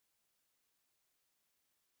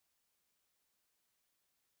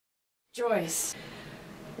Joyce,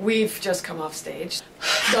 we've just come off stage.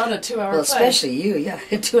 Done a 2-hour Well, play. especially you, yeah,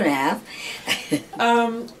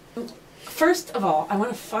 2.5. First of all, I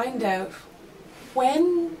want to find out,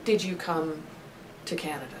 when did you come to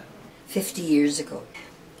Canada? 50 years ago.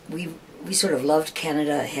 We sort of loved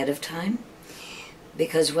Canada ahead of time,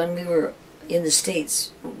 because when we were in the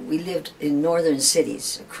States, we lived in northern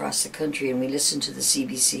cities across the country, and we listened to the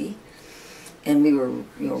CBC, and we were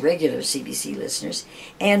regular CBC listeners.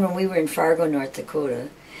 And when we were in Fargo, North Dakota,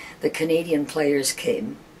 the Canadian players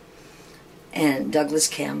came, and Douglas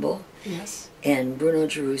Campbell, Yes. and Bruno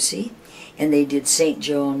Gerussi, and they did St.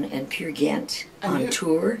 Joan and Peer Gynt on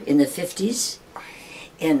tour in the 50s.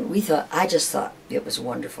 And I just thought it was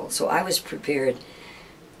wonderful. So I was prepared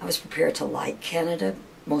to like Canada,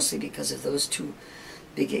 mostly because of those two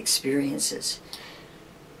big experiences.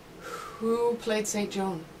 Who played St.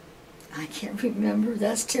 Joan? I can't remember,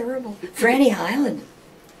 that's terrible. Franny Highland.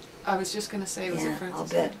 I was just going to say it was a Francis. I'll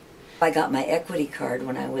bet. I got my equity card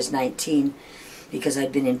when I was 19 because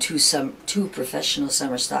I'd been in two professional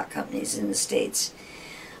summer stock companies in the States.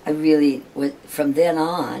 From then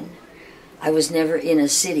on, I was never in a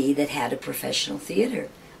city that had a professional theater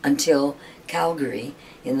until Calgary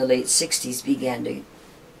in the late 60s began to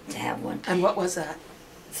have one. And what was that?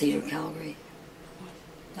 Theatre Calgary.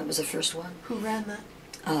 That was the first one. Who ran that?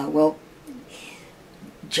 Well,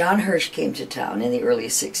 John Hirsch came to town in the early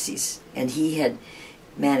 60s, and he had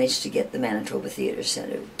managed to get the Manitoba Theatre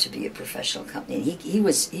Centre to be a professional company. And he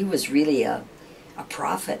was really a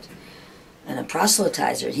prophet and a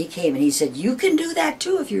proselytizer. And he came and he said, "You can do that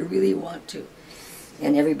too if you really want to."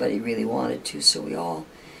 And everybody really wanted to, so we all,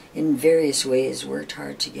 in various ways, worked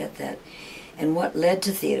hard to get that. And what led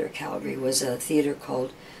to Theatre Calgary was a theatre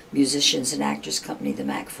called Musicians and Actors Company, the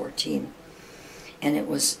MAC 14. And it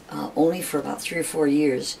was only for about 3 or 4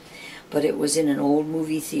 years, but it was in an old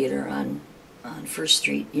movie theater on First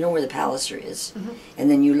Street. You know where the Palliser is? Mm-hmm.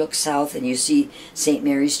 And then you look south and you see St.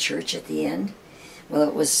 Mary's Church at the end. Well,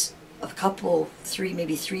 it was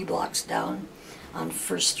maybe 3 blocks down on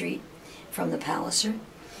First Street from the Palliser.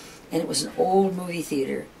 And it was an old movie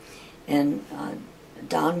theater. And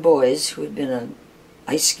Don Boys, who had been an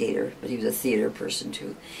ice skater, but he was a theater person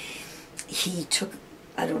too, he took,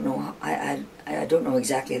 I don't know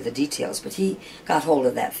exactly the details, but he got hold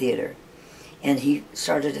of that theater and he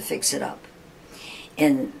started to fix it up.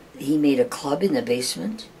 And he made a club in the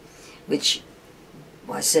basement, which,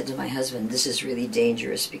 well, I said to my husband, this is really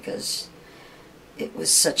dangerous because it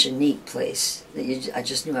was such a neat place that I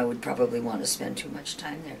just knew I would probably want to spend too much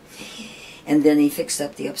time there. And then he fixed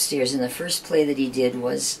up the upstairs, and the first play that he did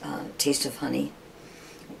was Taste of Honey.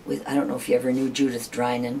 I don't know if you ever knew Judith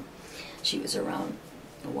Drynan. She was around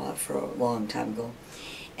for a long time ago.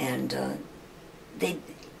 And they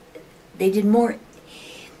did more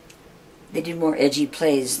edgy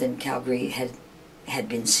plays than Calgary had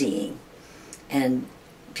been seeing. And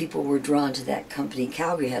people were drawn to that company.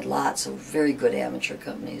 Calgary had lots of very good amateur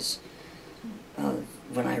companies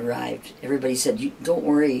when I arrived. Everybody said, "Don't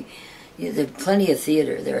worry, there's plenty of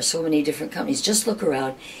theater. There are so many different companies. Just look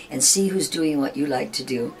around and see who's doing what you like to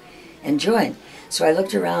do and join." So I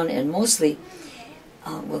looked around, and mostly,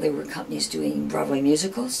 there were companies doing Broadway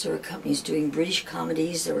musicals, there were companies doing British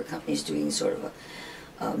comedies, there were companies doing sort of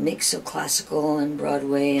a mix of classical and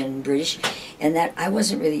Broadway and British. And that I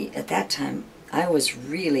wasn't really, at that time, I was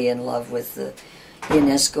really in love with the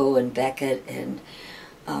Ionesco and Beckett and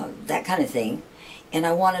that kind of thing. And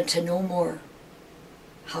I wanted to know more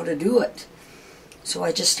how to do it. So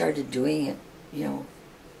I just started doing it,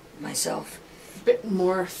 myself. A bit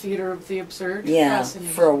more theater of the absurd? Yeah,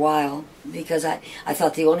 for a while, because I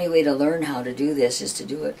thought the only way to learn how to do this is to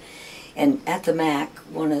do it. And at the MAC,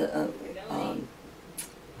 one of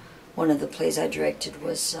the plays I directed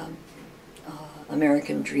was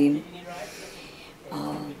American Dream,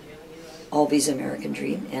 Albie's American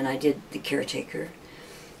Dream, and I did The Caretaker.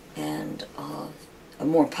 And a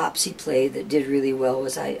more popsy play that did really well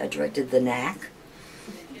was I directed The Knack,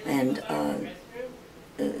 and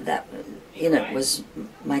that in it was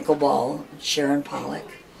Michael Ball, Sharon Pollock,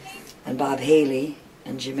 and Bob Haley,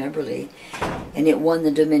 and Jim Eberly, and it won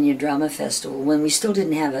the Dominion Drama Festival when we still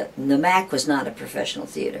didn't have the MAC was not a professional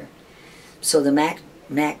theater, so the MAC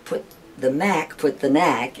put the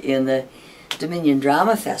Knack in the Dominion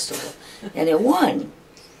Drama Festival, and it won,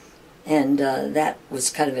 and that was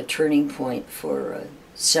kind of a turning point for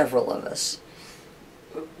several of us.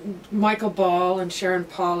 Michael Ball and Sharon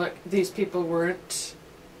Pollock, these people weren't.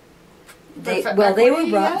 They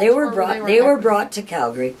were brought to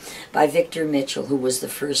Calgary by Victor Mitchell, who was the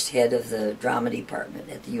first head of the drama department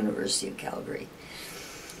at the University of Calgary.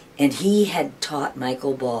 And he had taught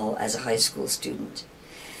Michael Ball as a high school student.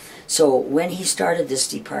 So when he started this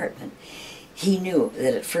department, he knew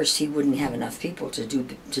that at first he wouldn't have enough people to do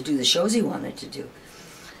the shows he wanted to do.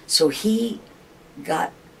 So he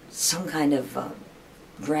got some kind of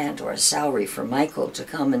grant or a salary for Michael to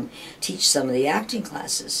come and teach some of the acting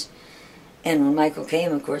classes. And when Michael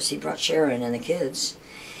came, of course, he brought Sharon and the kids,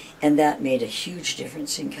 and that made a huge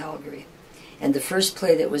difference in Calgary. And the first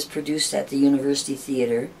play that was produced at the University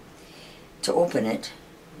Theatre, to open it,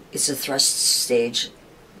 it's a thrust stage,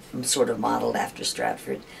 sort of modeled after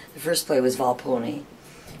Stratford. The first play was Volpone,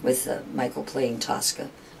 with Michael playing Tosca.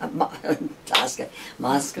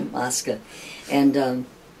 Mosca. And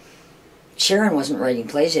Sharon wasn't writing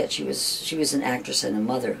plays yet. She was an actress and a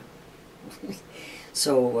mother.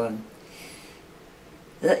 So,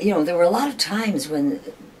 there were a lot of times when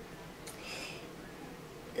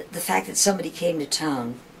the fact that somebody came to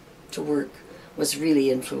town to work was really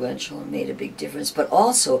influential and made a big difference. But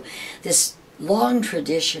also this long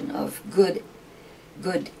tradition of good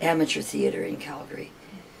amateur theater in Calgary,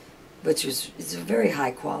 which is a very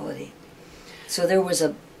high quality. So there was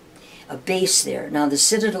a base there. Now the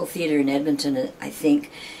Citadel Theatre in Edmonton, I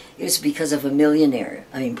think, it was because of a millionaire,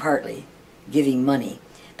 partly, giving money.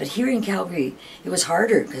 But here in Calgary, it was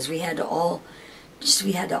harder because we had to all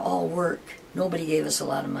work. Nobody gave us a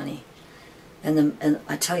lot of money. And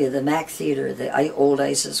I tell you, the Mac Theatre, the old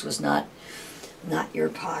ISIS, was not your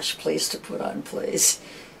posh place to put on plays.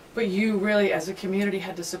 But you really, as a community,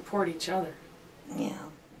 had to support each other. Yeah.